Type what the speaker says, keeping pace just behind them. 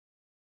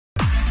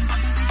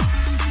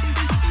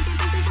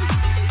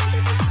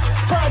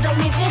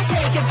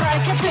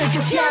like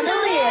a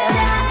chandelier.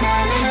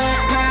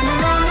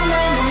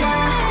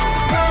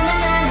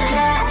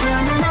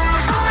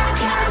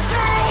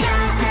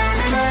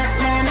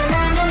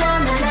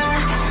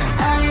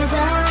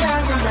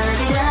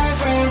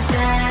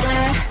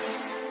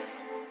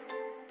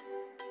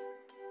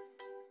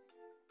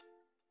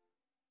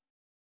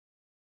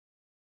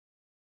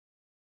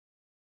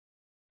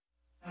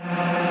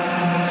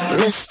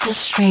 Mr.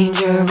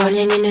 Stranger,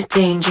 running into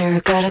danger,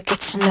 gotta get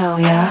to know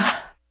ya.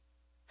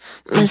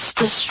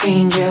 Mr.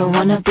 Stranger,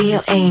 wanna be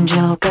your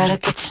angel, gotta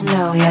get to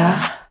know ya.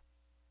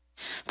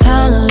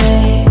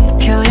 달리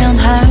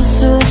표현할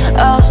수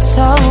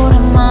없어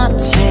우린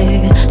마치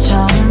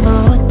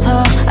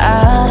처음부터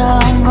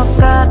알아온 것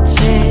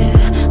같지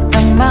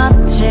딱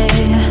맞지.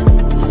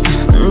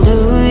 Do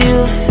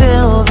you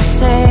feel the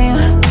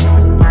same?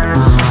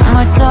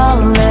 My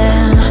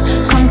darling,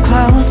 come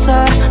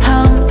closer.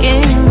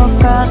 함께인 것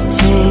같지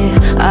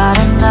알아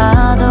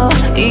나도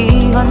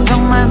이건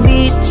정말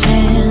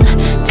미친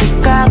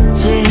짓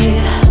같지.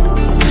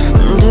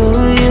 Do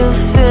you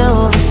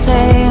feel the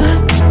same?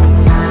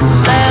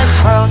 Let's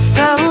cross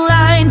the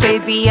line,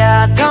 baby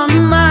I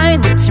don't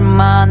mind.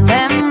 묻지마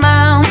내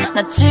맘,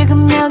 나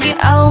지금 여기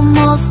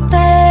almost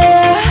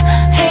there.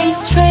 Hey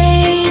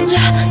stranger,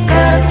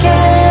 gotta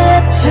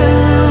get to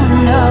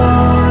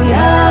know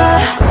ya.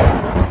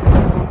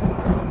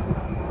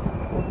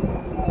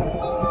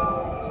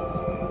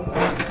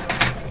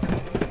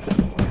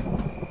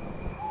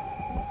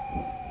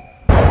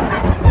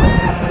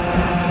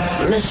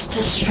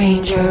 Mr.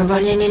 Stranger,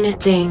 running into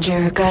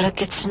danger, gotta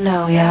get to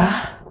know ya.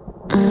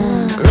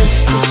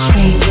 Mr.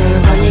 Stranger,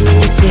 running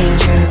into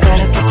danger,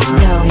 gotta get to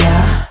know ya.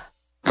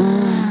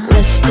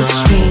 Mr.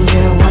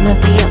 Stranger, wanna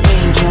be your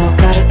angel,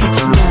 gotta get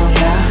to know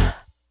ya.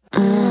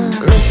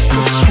 Mr.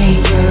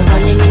 Stranger,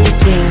 running into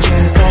danger,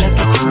 gotta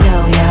get to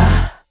know ya.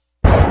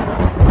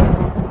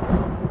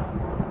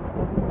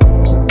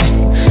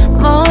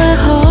 뭐에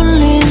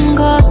홀린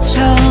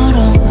것처럼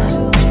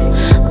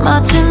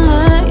마치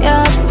늘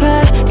옆에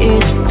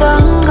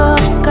있던 것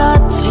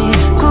같이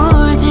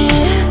굴지.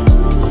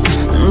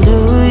 Do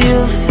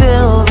you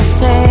feel the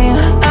same?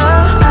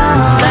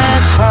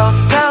 Let's cross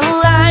the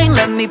line,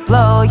 let me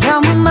blow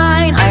your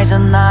mind.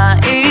 알잖아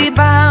이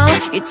밤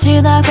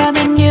잊히다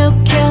가면 you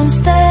can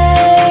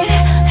stay.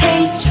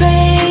 Hey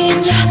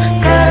stranger,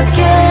 gotta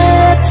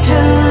get to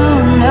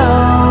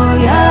know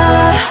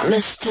ya.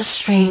 Mr.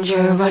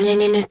 Stranger,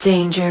 running into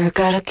danger,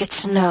 gotta get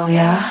to know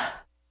ya.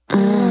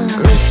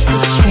 Mr.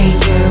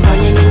 Stranger,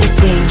 running into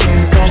danger,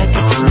 gotta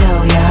get to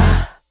know ya.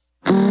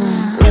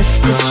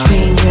 Mr.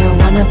 Stranger,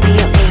 wanna be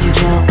your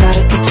angel,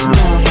 gotta get to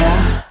know ya.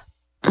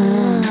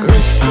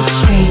 Mr.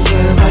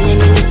 Stranger,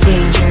 running into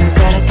danger,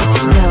 gotta get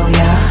to know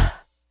ya.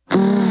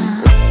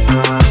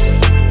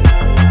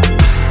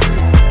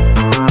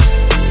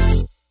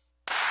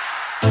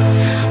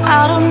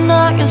 I don't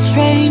know you're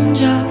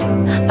stranger,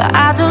 but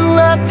I do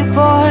love you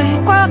boy.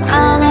 꽉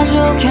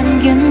안아줘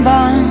긴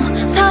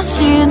밤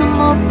다시는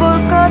못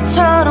볼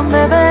것처럼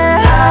baby.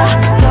 I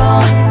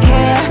don't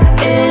care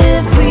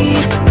if we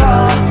go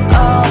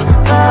all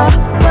the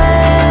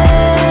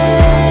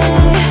way.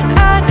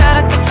 I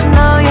gotta get to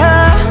know ya.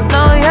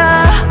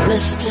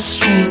 Mr.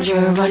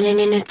 Stranger, running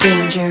into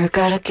danger,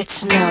 gotta get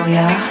to know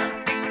ya.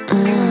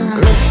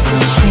 Mr.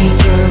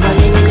 Stranger,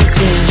 running into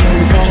danger,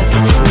 gotta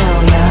get to know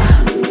ya.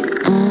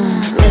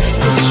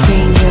 Mr.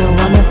 Stranger,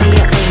 wanna be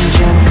your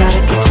angel,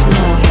 gotta get to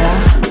know ya.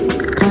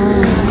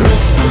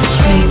 Mr.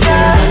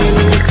 Stranger, running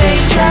into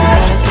danger,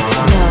 gotta get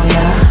to know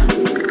ya.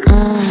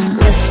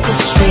 Mr.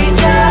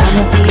 Stranger,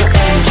 wanna be your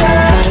angel,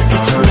 gotta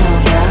get to know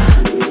ya.